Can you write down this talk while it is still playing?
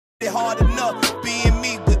hard enough. Being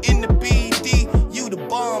me, but in the BD, you the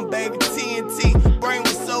bomb, baby. TNT, brain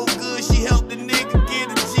was so good, she helped the nigga get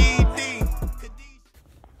a GD.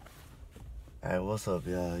 Hey, what's up,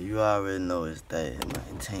 y'all? You already know it's Thad,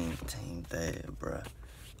 man. Team Thad, bruh.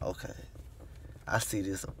 Okay. I see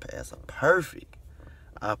this as a perfect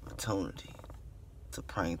opportunity to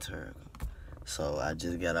prank Turk. So I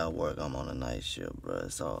just got out of work. I'm on a night shift,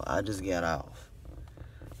 bruh. So I just got off.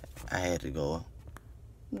 I had to go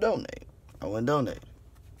donate. I went donate.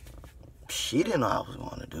 She didn't know I was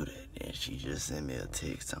going to do that. And she just sent me a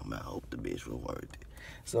text talking about, I hope the bitch was worth it.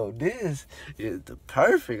 So this is the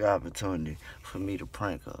perfect opportunity for me to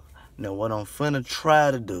prank her. Now what I'm finna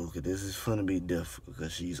try to do, because this is finna be difficult,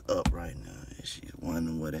 because she's up right now and she's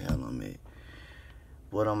wondering where the hell I'm at.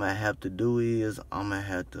 What I'm gonna have to do is I'm gonna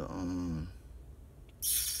have to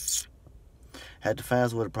find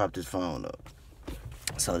somewhere to prop this phone up.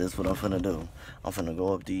 So this is what I'm finna do. I'm finna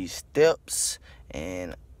go up these steps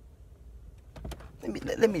and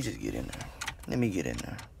let me just get in there. Let me get in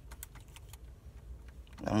there.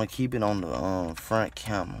 I'm gonna keep it on the front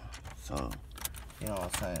camera, so you know what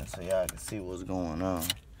I'm saying, so y'all can see what's going on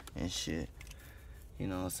and shit. You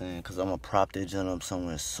know what I'm saying? Cause I'm gonna prop that joint up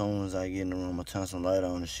somewhere as soon as I get in the room. I'm gonna turn some light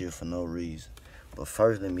on and shit for no reason. But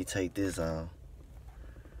first, let me take this off.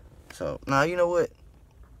 So now you know what?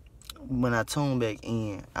 When I tune back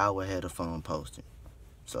in, I will have the phone posted.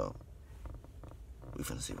 So we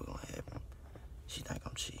finna see what's gonna happen. She think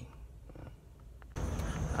I'm cheating.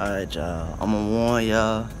 Alright, y'all. I'm gonna warn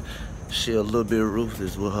y'all. She a little bit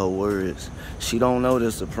ruthless with her words. She don't know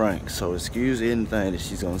this a prank, so excuse anything that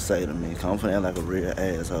she's gonna say to me. 'Cause I'm finna act like a real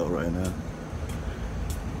asshole right now.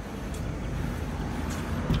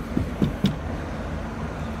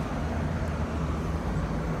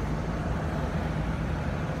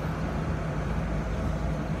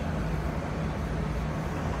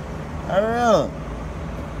 Hurry up.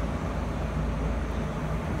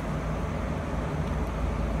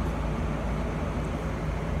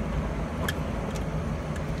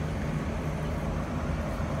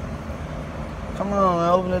 Come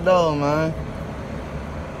on, open the door, man.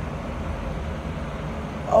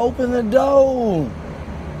 Open the door.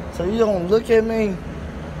 So you don't look at me?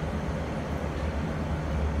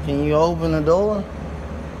 Can you open the door?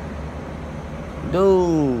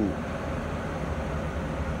 Dude.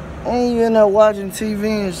 Ain't you in there watching TV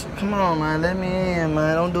and shit? Come on, man. Let me in,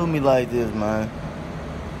 man. Don't do me like this, man.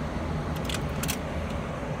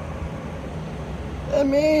 Let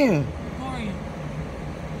me in. Who are you?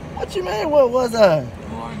 What you mean? What was I?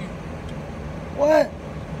 Who are you? What?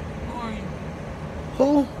 Who are you?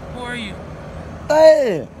 Who? Who are you?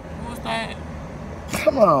 Hey! Who's that?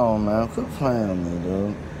 Come on, man. Quit playing with me,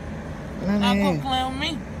 dude. Now quit playing with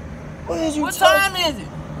me. What is you What time is it?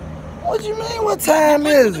 What you mean? What time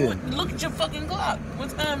is it? Look at your fucking clock. What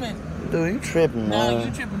time is it? Dude, you tripping, man. No,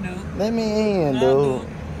 you tripping, dude. Let me in, No, dude.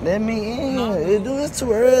 Let me in. No, Dude, it's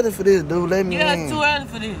too early for this, dude. Let me Yeah, in. it's too early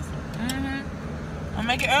for this. I'll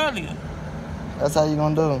make it earlier. That's how you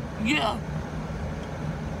gonna do? Yeah.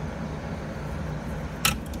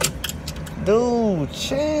 Dude,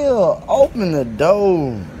 chill. Open the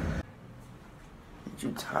door. What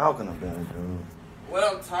you talking about, dude? What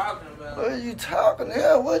I'm talking about? What are you talking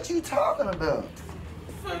about? What you talking about? What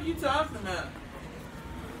the fuck you talking about?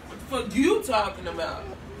 What the fuck you talking about?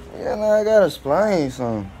 Yeah, now I gotta explain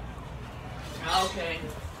something. Okay.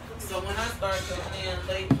 So when I start coming in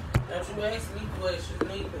late, don't you ask me questions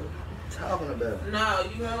neither. Talking about? No,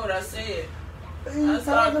 you heard what I said. What are you I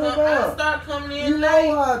start coming in You know late.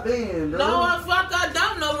 where I been, dude. No, I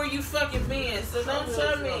don't know where you fucking been. So don't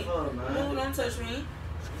touch me. Man. No, don't touch me.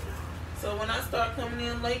 So when I start coming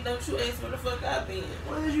in late, don't you ask where the fuck I been.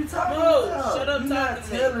 What is you talking No, about? shut up You talking not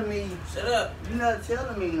to me. telling me. Shut up. You not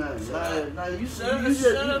telling me nothing. Shut up. Like you Shut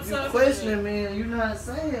up you talking questioning to me and you not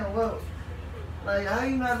saying what. Like how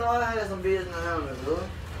you not know I had some business to handle, dude?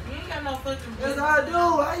 You ain't got no fucking Yes, business. I do.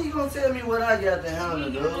 How you gonna tell me what I got to You handle,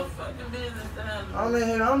 ain't dude? got no fucking business to handle. I'm in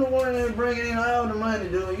here. I'm the one that bringing in all the money,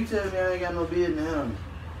 dude. You tell me I ain't got no business to handle.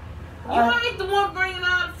 You ain't the one bringing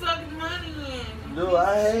all the fucking money in. Dude,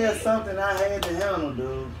 I had something I had to handle,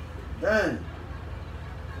 dude. Dang.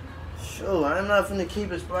 Sure, I'm not finna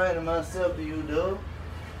keep explaining myself to you, dude.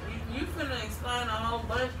 You finna explain a whole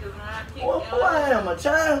bunch because when I kick What, you who I out. am, a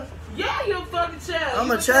child? Yeah, you're a fucking child. I'm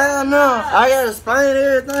You a child now. I gotta explain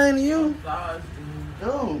everything to you? Gosh, Dude,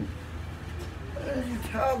 what are you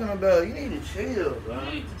talking about? You need to chill, bro.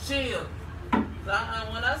 you need to chill. So,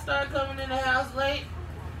 when I start coming in the house late,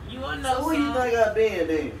 you wanna know So where you think I been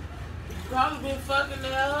then? Probably been fucking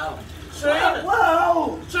that hoe. Trina. What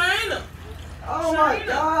hoe? Trina. Oh my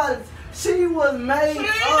Trina. God. She was made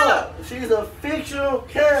up. She's a fictional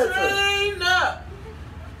character. Train up.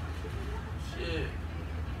 Shit.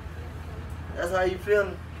 That's how you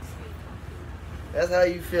feeling? That's how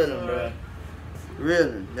you feeling, bro.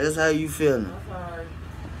 Really? That's how you feeling? I'm sorry.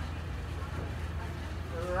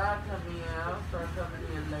 I'll start coming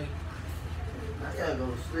in late. I gotta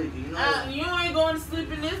go to sleep, you know. You ain't going to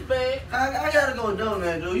sleep in this bed. I gotta go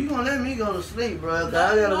donate, dude. You gonna let me go to sleep, bro? No, I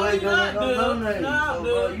gotta no, wake you up not, and go dude. donate. No, So,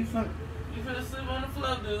 bro, dude. you finna... You finna sleep on the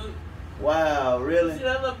floor, dude. Wow, really? See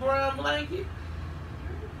that little brown blanket? You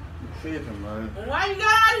tripping, bro. Why you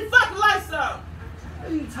got all these fucking lights on?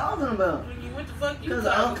 What are you talking about? What the fuck you Cause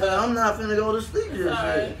talking about? I'm not finna go to sleep just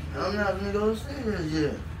alright. yet. I'm not finna go to sleep just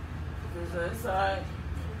yet. It's alright.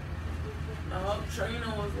 I hope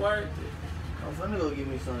Trina was worth it. I'm finna go get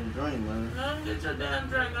me something to drink, man. No, get your damn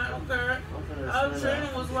drink. I don't care. I'm finna I hope spend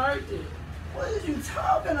Trina out. was worth it. What is you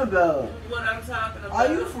talking about? What I'm talking about.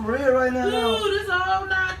 Are you for real right now, though? Dude, it's a whole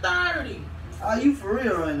 9:30. Are you for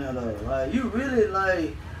real right now, though? Like, you really,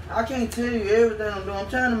 like, I can't tell you everything I'm doing. I'm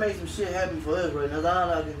trying to make some shit happen for us right now. That's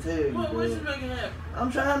all I can tell you, What bro. you making happen?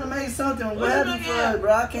 I'm trying to make something What you happen making for us, happen?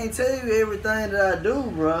 bro. I can't tell you everything that I do,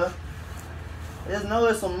 bro.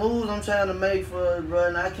 It's some moves I'm trying to make for us, bro,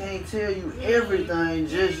 and I can't tell you everything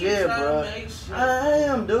just You yet, trying to bro. make shit. I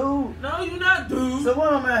am, dude. No, you not, dude. So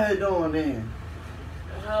what I'm out here doing then?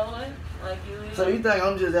 Hoeing like you is. So you think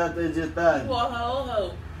I'm just out there just You thotting? a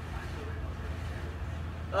hoe.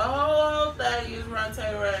 A whole thing is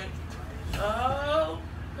Ronte Ray. A whole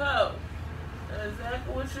hoe. That's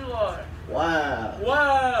exactly what you are. Wow. So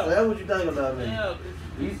Wow. that's what you think about me? Yeah,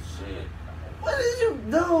 piece of shit. What did you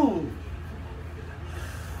do?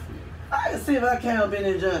 I can see if I can't have been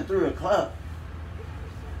in there at 3 o'clock.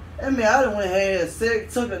 That mean I done went had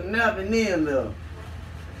sex, took a nap, and then left.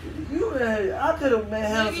 I could have been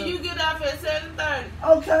having Nigga, you get off at 7:30.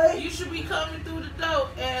 Okay. You should be coming through the door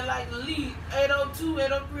at like at least 8:02,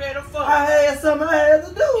 8:03, 8:04. I had something I had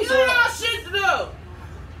to do. You So ain't got shit to do.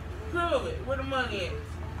 Prove it. Where the money at?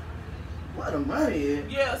 where the money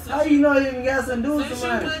is? Yeah, so How you know you even got something to do with Since some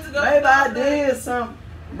you money? went to go Maybe I stop did something.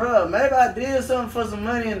 Bro, maybe I did something for some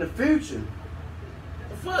money in the future.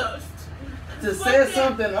 first. To Fuck set that.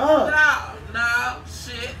 something up. No,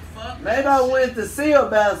 shit, fuck Maybe that I shit. went to see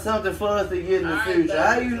about something for us to get in the Alright, future.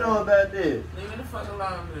 How baby. you know about this? Leave me the fuck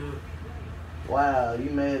alone, dude. Wow, you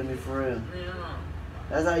mad at me for real. Leave me alone.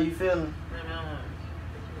 That's how you feeling? Leave me alone.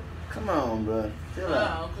 Come on, bro. Chill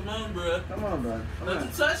out. Oh, come on, bro. Come on, bro. Come Don't on. you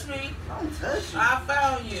touch me. Don't touch you. I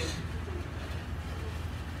found you.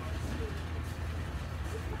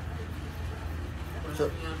 So-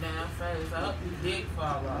 Push me your damn face. I hope your dick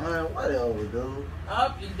fall off. Man, whatever, dude. I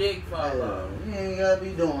hope your dick fall Hey, off. you ain't gotta be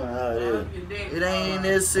doing all I that. hope your dick It fall ain't off.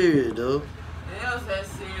 that serious, dude. It else that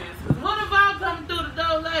serious. 'Cause what if I'm coming through the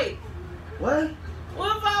door late? What?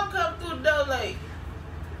 What if I'm coming through the door late?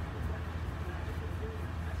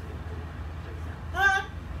 Huh?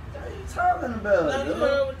 What are you talking about, Let me dude?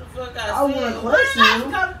 hear what the fuck I I said. wouldn't question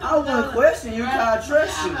you. I wouldn't question you because I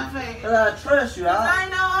trust you. Cause Because I trust you. I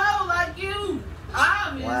ain't no hoe like you.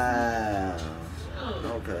 Obviously. Wow.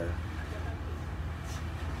 Sure. Okay.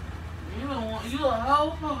 You a whole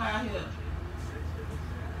hoe out here.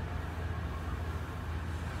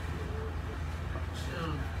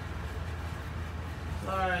 Sure.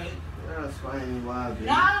 Alright. I'll explain why, baby.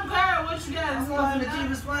 Y'all don't care what you got to I'm say. going to keep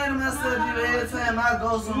explaining myself to you every time I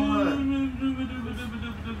go somewhere.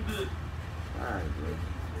 Alright, bro.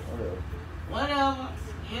 Whatever. Whatever.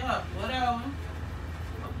 Yeah, whatever.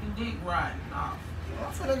 Fucking dick riding off.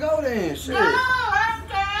 I'm finna go then, shit. No, I don't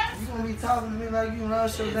care. You gonna be talking to me like you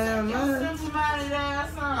lost your damn Your mind? simple-minded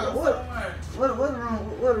ass on What? somewhere.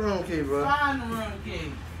 What wrong key, bro? Find the room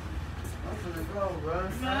key. I'm finna go, bro. I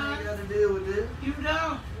Nah. ain't got to deal with this. You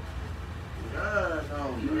don't. God, no,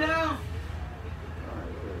 You bro. don't. Alright,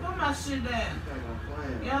 Put my shit down. I'm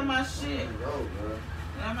playing. Get my shit. I'm finna go, bro.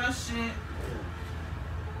 Get my shit.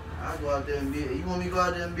 I'll go out there and be. You want me to go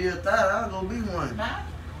out there and be a thot? I'll go be one. Nah.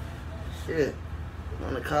 Shit. You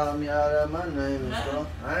wanna call me out of my name and Nah. stuff?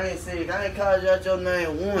 I ain't called you out your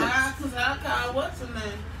name once. Nah, cause I call what's her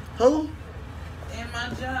name Who? in my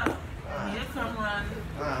job. Ah. He'll come running.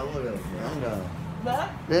 Alright, whatever. I'm gone. But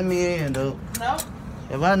Let me in, dude. no,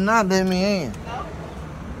 If I not, let me in. no.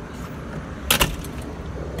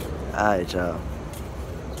 Alright, y'all.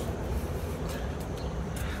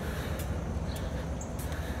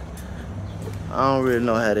 I don't really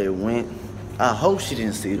know how they went. I hope she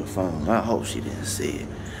didn't see the phone. I hope she didn't see it.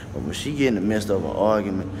 But when she get in the midst of an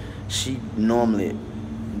argument, she normally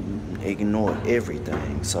ignore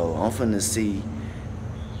everything. So I'm finna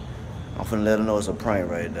I'm finna let her know it's a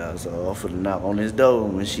prank right now. So I'm finna knock on this door.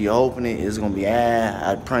 When she open it, it's gonna be,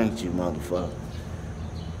 I pranked you, motherfucker.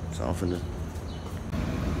 So I'm finna.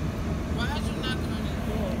 Why'd you knock on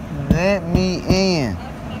this door? Let me in.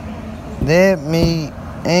 Let me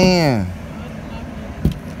in.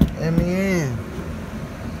 Let me in.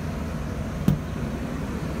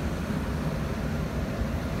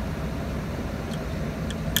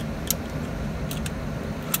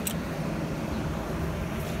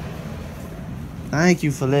 Thank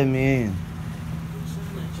you for letting me in.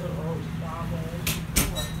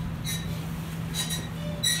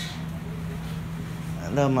 I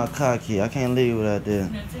love my car key. I can't leave without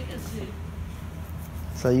that. Now take a seat.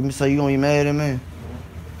 So you gonna be mad at me?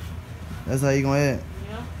 That's how you gonna act?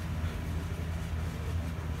 Yeah.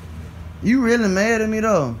 You really mad at me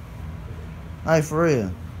though? Like for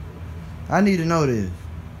real. I need to know this.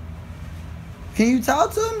 Can you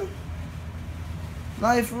talk to me?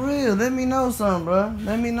 Like for real, let me know something, bro.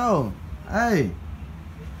 Let me know. Hey,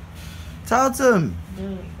 talk to me.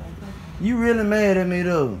 You really mad at me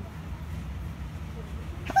though?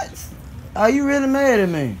 Are you really mad at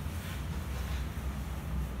me?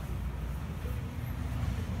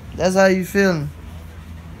 That's how you feeling?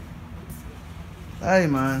 Hey,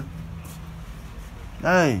 man.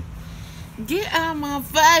 Hey. Get out of my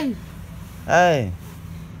face. Hey.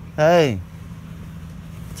 Hey.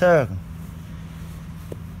 Turkle.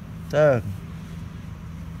 Turkle.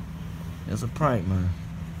 It's a prank, man.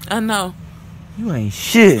 I know. You ain't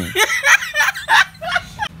shit.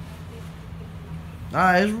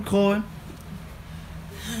 Alright, it's recording.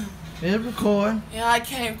 It's recording. Yeah, I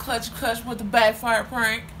came clutch with the backfire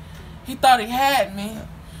prank. He thought he had me,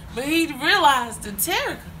 but he realized that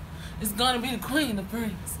Terica is gonna be the queen of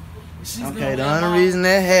pranks. She's Okay, the only reason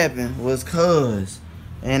that happened was cause,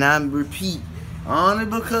 and I repeat, only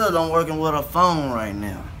because I'm working with a phone right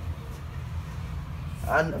now.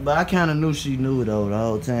 But I kind of knew she knew though the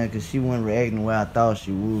whole time, cause she wasn't reacting the way I thought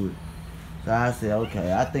she would. So I said,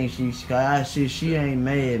 okay, I think she ain't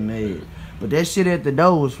mad. But that shit at the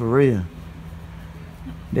door was for real.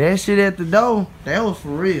 That shit at the door, that was for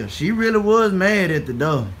real. She really was mad at the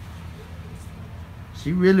door.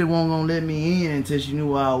 She really wasn't gonna let me in until she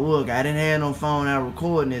knew where I was. I didn't have no phone out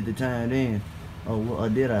recording at the time then. Or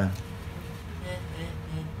did I?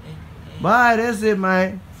 Bye, that's it,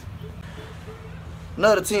 man.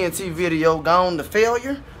 Another TNT video gone to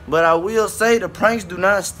failure, but I will say the pranks do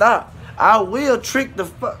not stop. I will trick the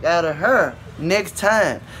fuck out of her next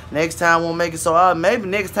time. Next time won't make it so maybe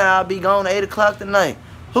next time I'll be gone at 8 o'clock tonight.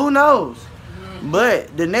 Who knows?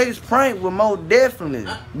 But the next prank will most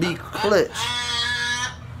definitely be clutch.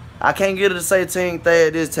 I can't get her to say Team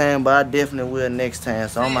Thad this time, but I definitely will next time.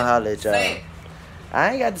 So I'm gonna holler at y'all.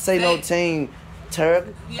 I ain't got to say no Team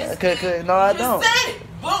Turkey. No, I don't. Just say it.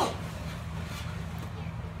 Boom.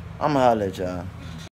 I'm gonna holler at y'all.